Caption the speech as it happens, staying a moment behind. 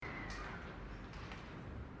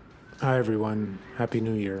Hi everyone, Happy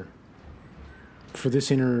New Year. For this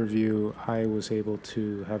interview, I was able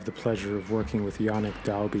to have the pleasure of working with Yannick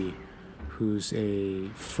Dauby, who's a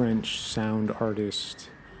French sound artist,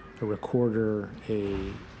 a recorder, a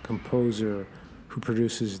composer who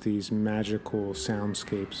produces these magical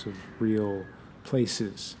soundscapes of real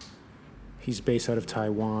places. He's based out of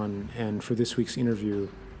Taiwan, and for this week's interview,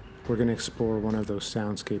 we're going to explore one of those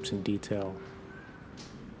soundscapes in detail.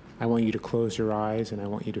 I want you to close your eyes and I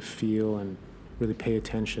want you to feel and really pay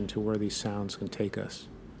attention to where these sounds can take us.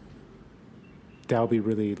 Dauby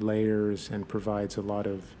really layers and provides a lot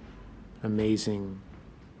of amazing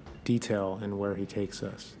detail in where he takes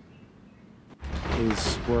us.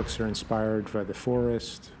 His works are inspired by the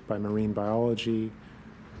forest, by marine biology,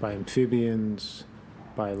 by amphibians,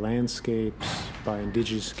 by landscapes, by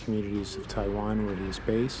indigenous communities of Taiwan where he's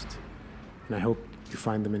based, and I hope you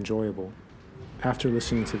find them enjoyable. After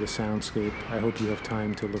listening to the soundscape, I hope you have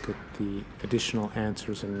time to look at the additional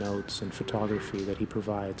answers and notes and photography that he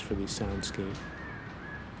provides for these soundscapes.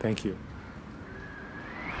 Thank you.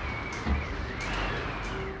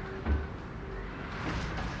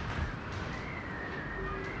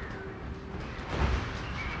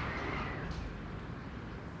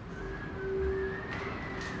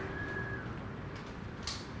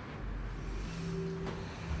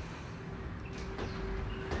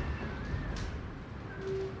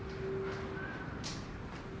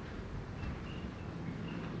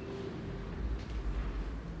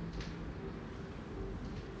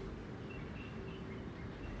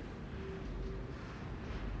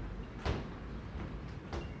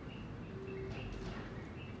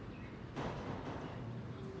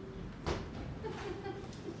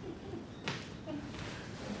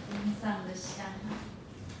上的香，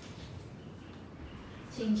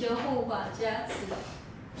请求护法加持。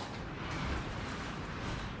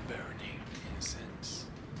Burning incense,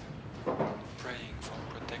 praying for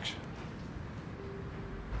protection.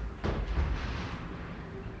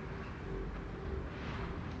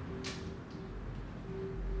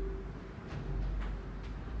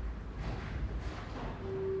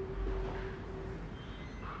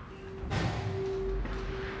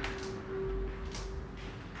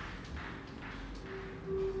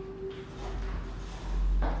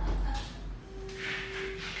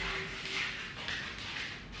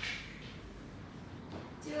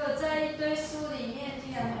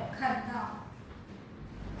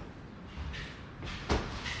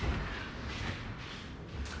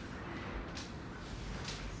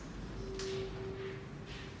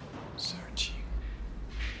 Searching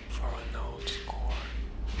for an old score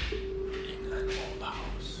in an old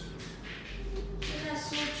house. 现在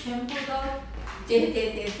书全部都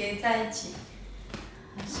叠在一起，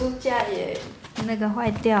书架也那个坏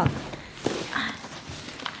掉了。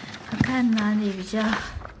看哪里比较，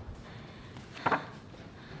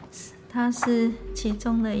它是其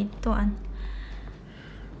中的一段，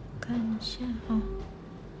看一下哦。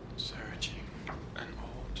Searching an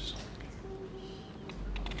old song.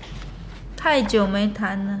 太久没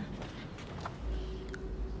弹了。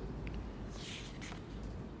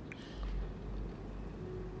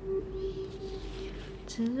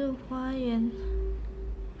植入花园。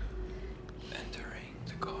Entering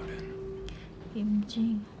the garden 平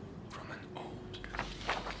静。 from an old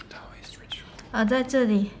Taoist ritual. 啊，在这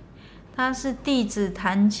里，它是弟子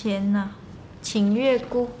弹前呐、请月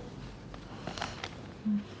姑。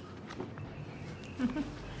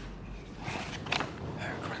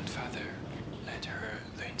Her grandfather lent her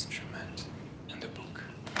the instrument and the book.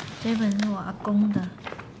 这本是我阿公的，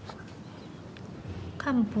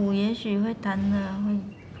看谱也许会弹的会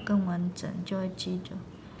更完整，就会记住。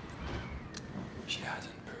 She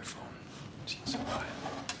hasn't performed since a while.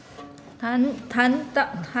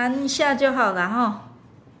 弹一下就好了哈。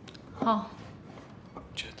好。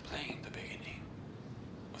 Just playing the beginning.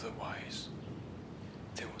 Otherwise,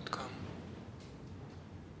 they would come.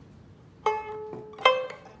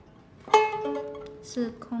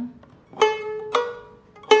 是空。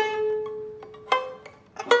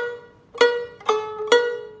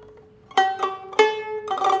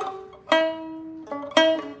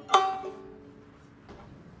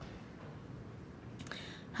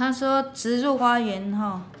他说植入花园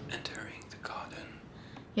哈， Entering the garden,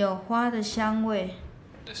 有花的香味。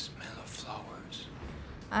 the smell of flowers.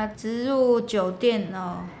 啊，植入酒店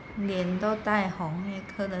哦，脸都带红，因为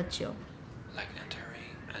喝了酒。 Like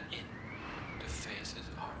entering an inn, the faces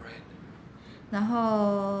are red. 然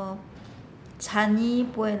后蝉衣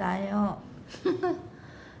飞来哦，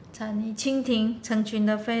蝉衣蜻蜓成群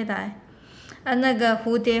的飞来，啊，那个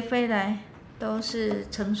蝴蝶飞来，都是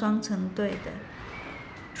成双成对的。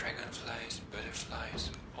Dragonflies, butterflies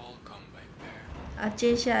all come by pair. 啊，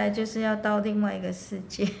接下来就是要到另外一个世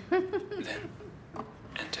界。 Then,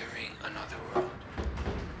 entering another world.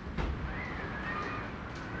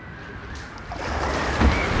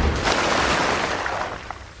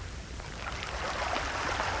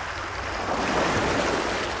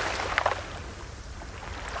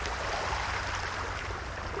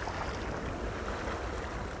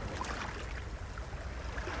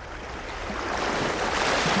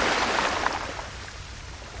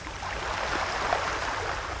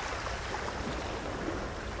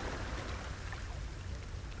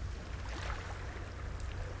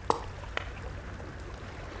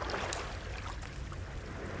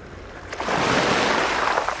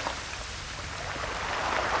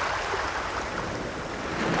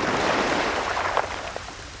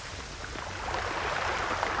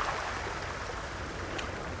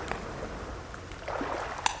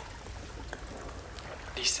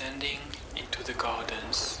 Descending into the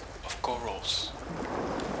gardens of corals,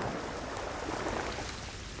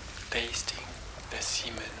 tasting the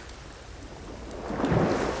semen.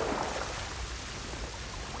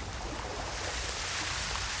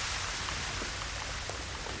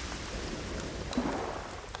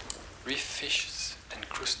 Reef fishes and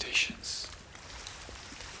crustaceans,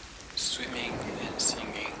 swimming and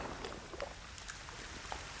singing.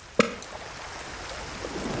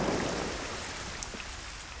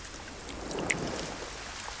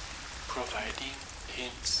 Providing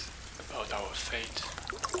hints about our fate.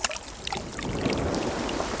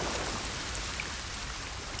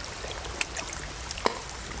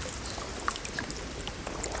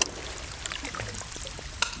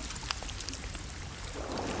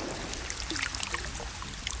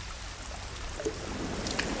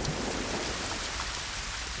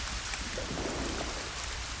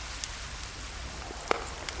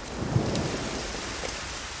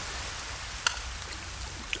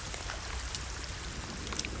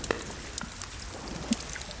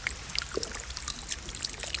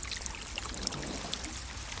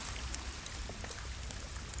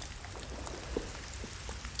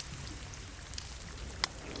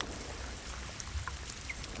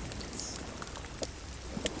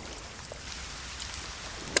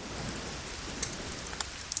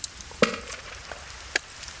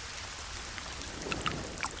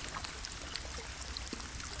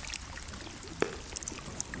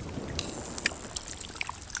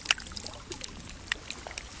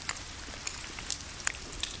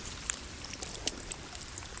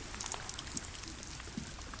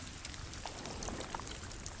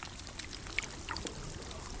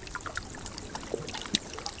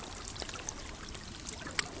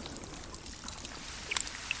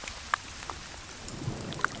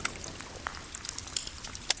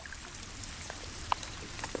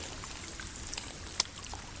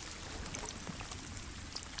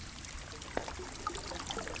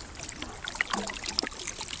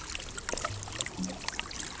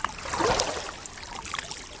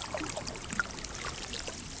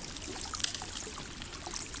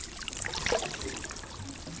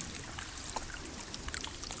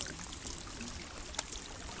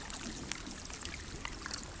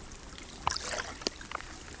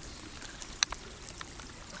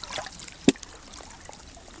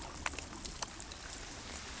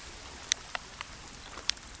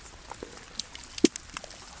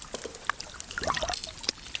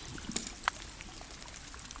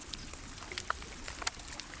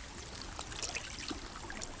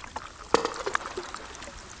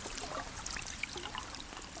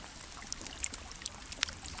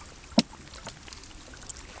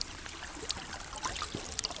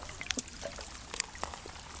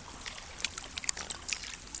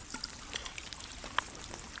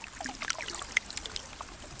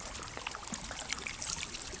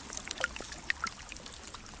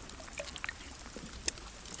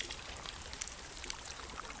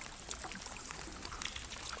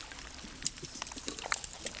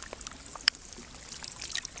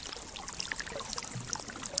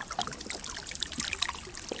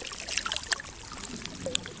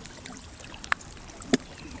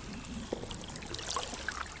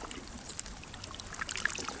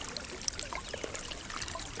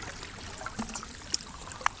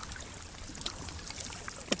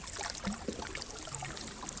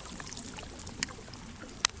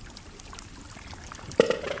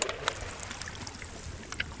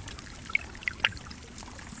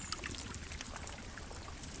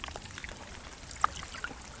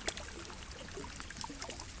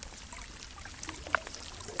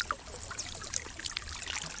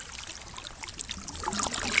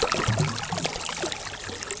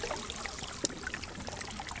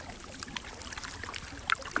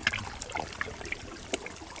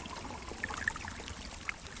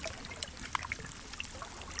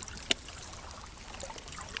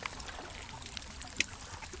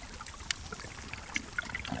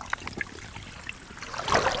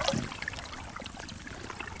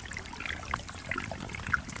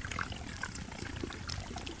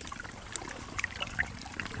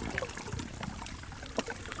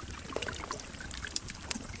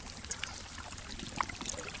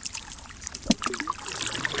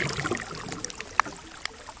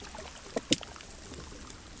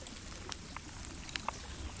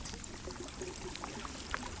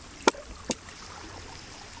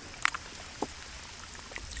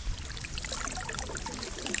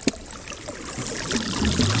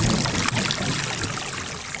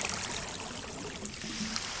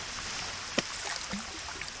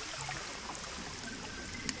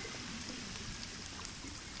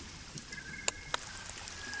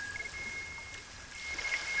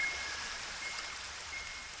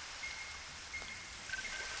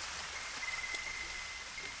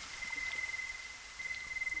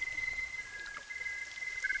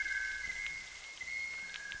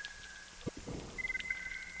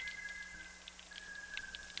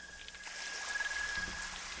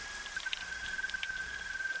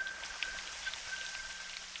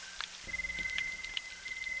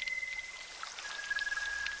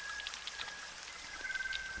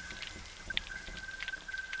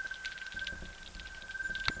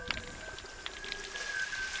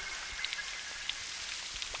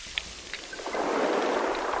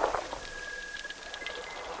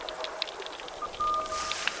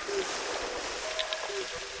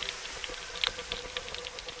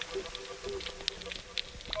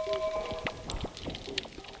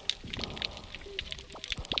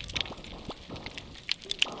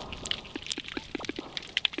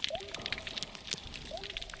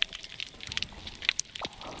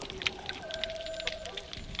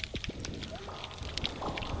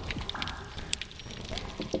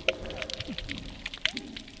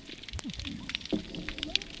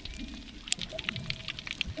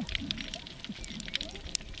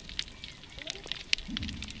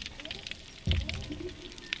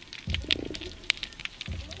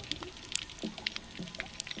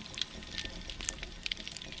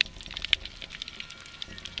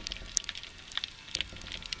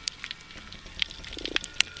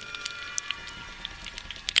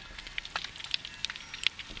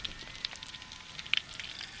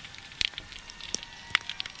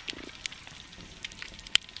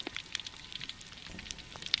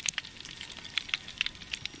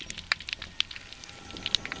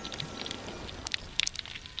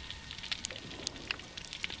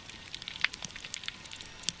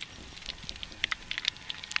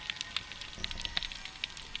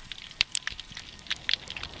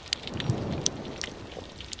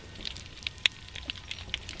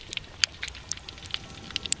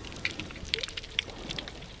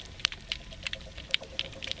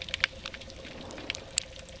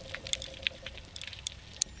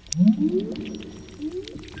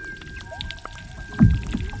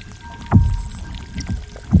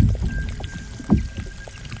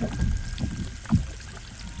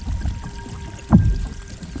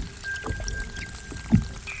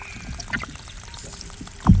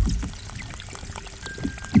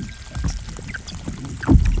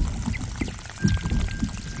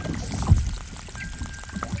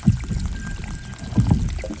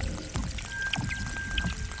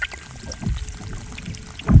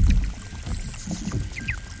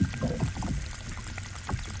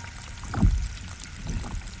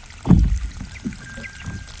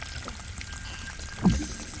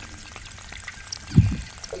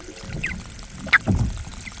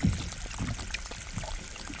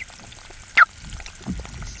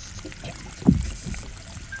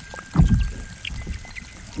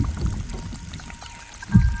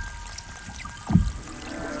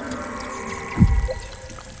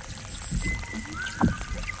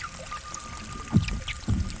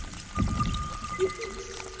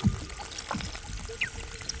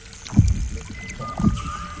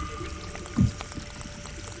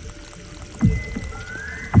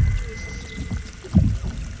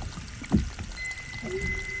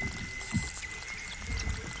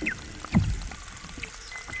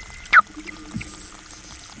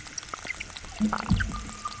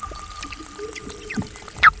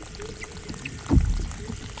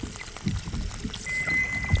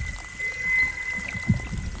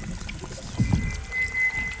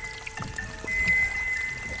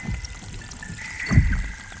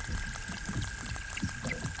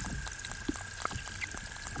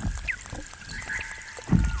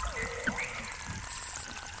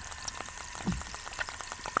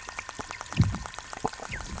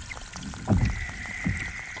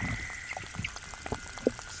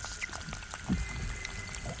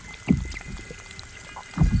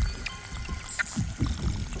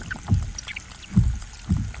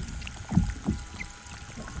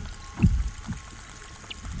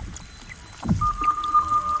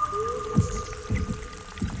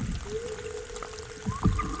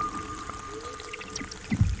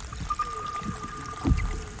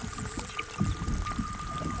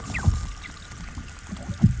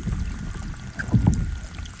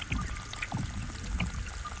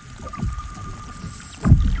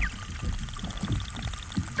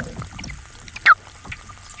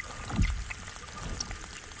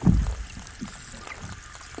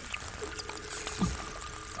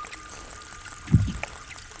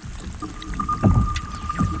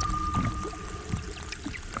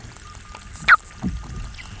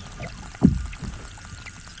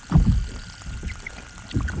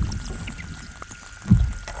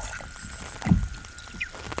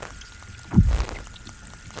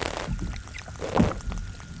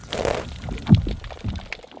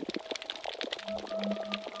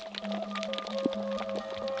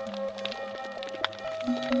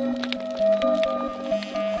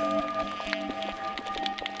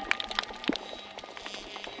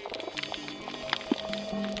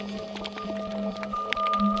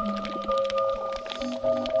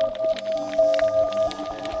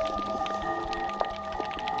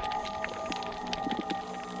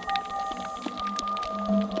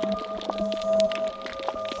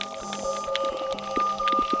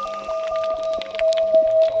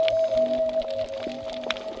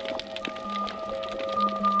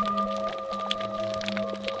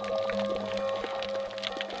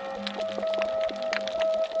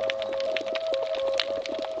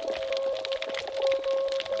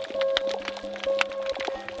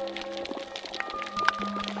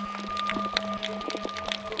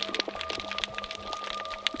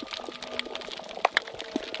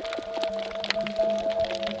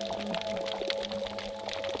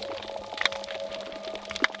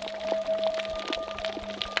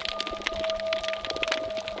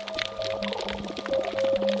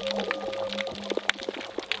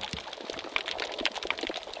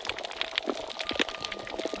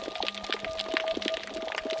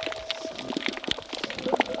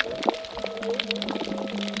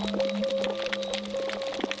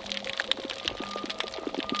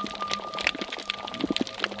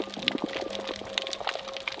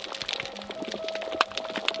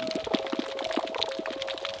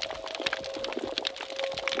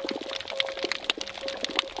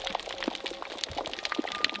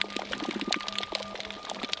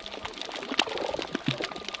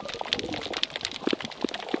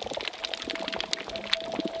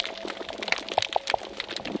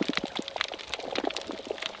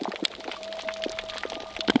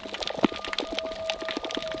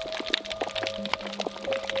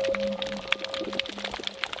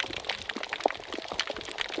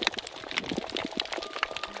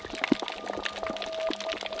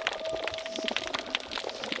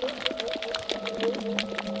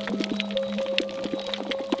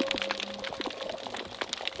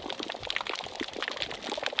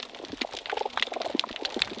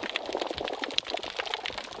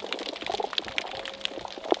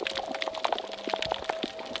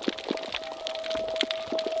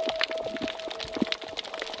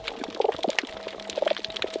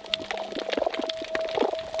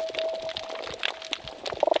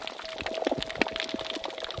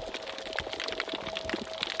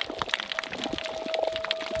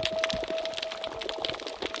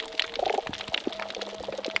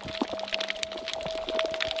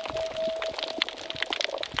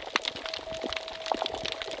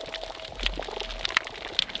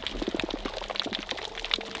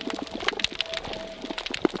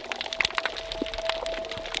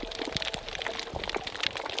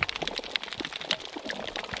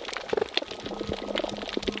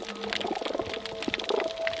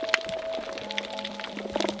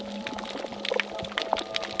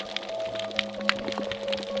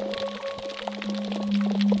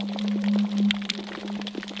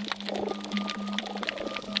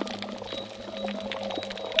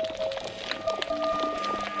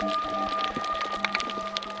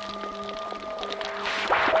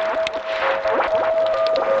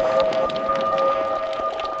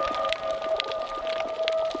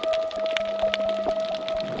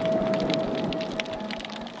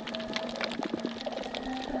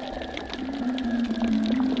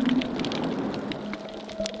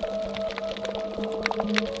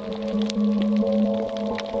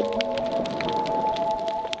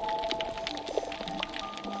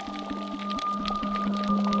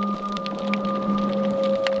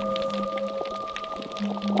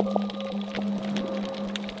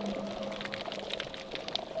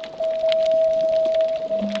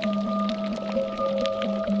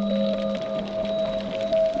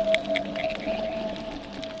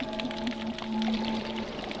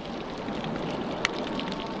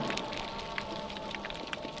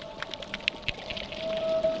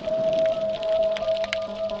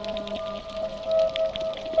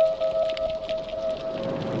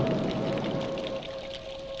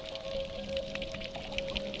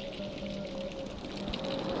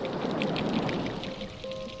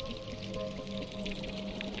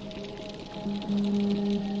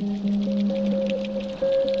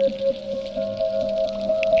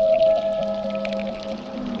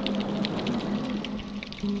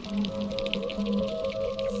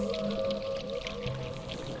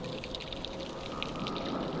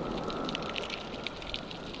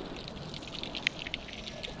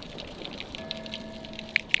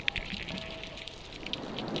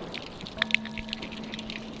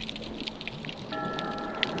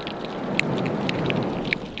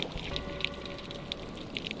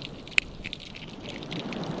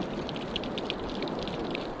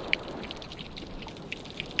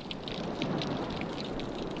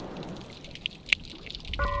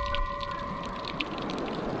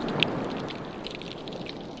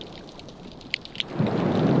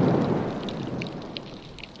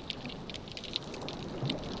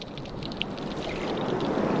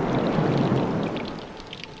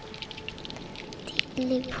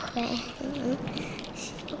 你会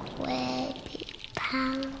是会地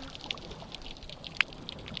方，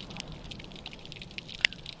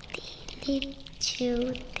你就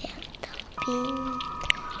掉到冰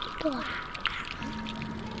段，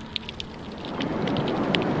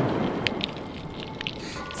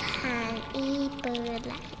参一本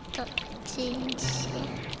来的金钱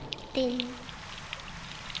定，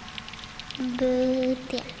不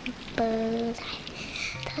点不来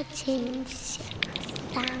的金钱。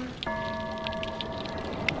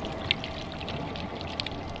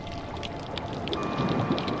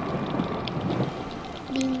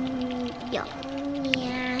林永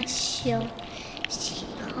年秀是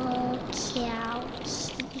好巧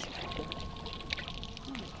气，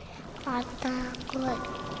我打过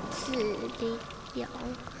字里用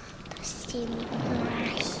的心欢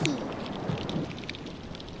喜。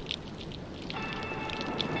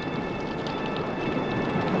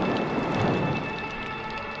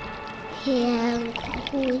天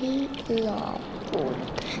灰落布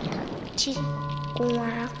的金瓜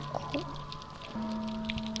裤，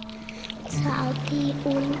草地温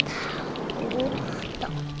头的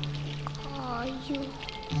可有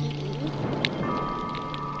意。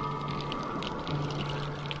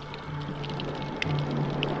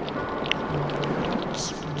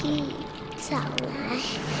一早来，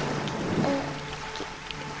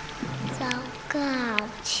早告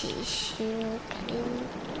其实跟。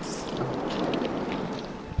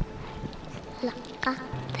落角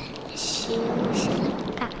的小是落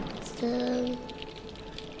角酸，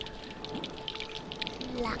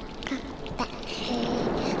落角的黑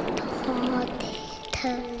土地汤，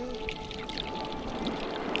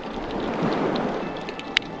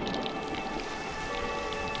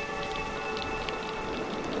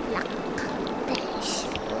落角的小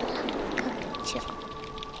落角酒，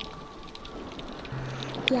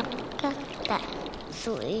落角的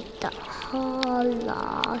水的好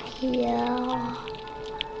老香。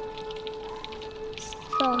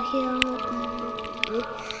所有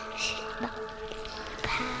是落泡，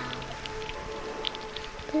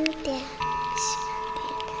不点是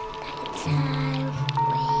大菜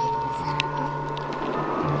为藏，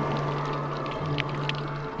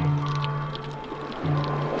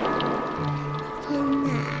风啊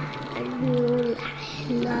如来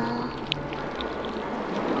了，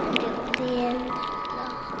榴莲了，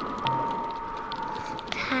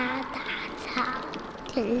卡大草，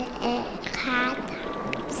天来卡大。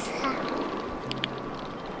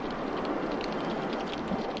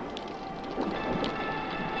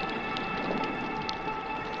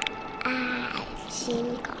爱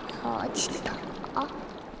情个好起头，呀，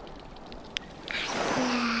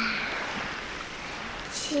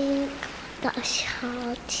情个的小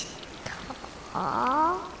起头。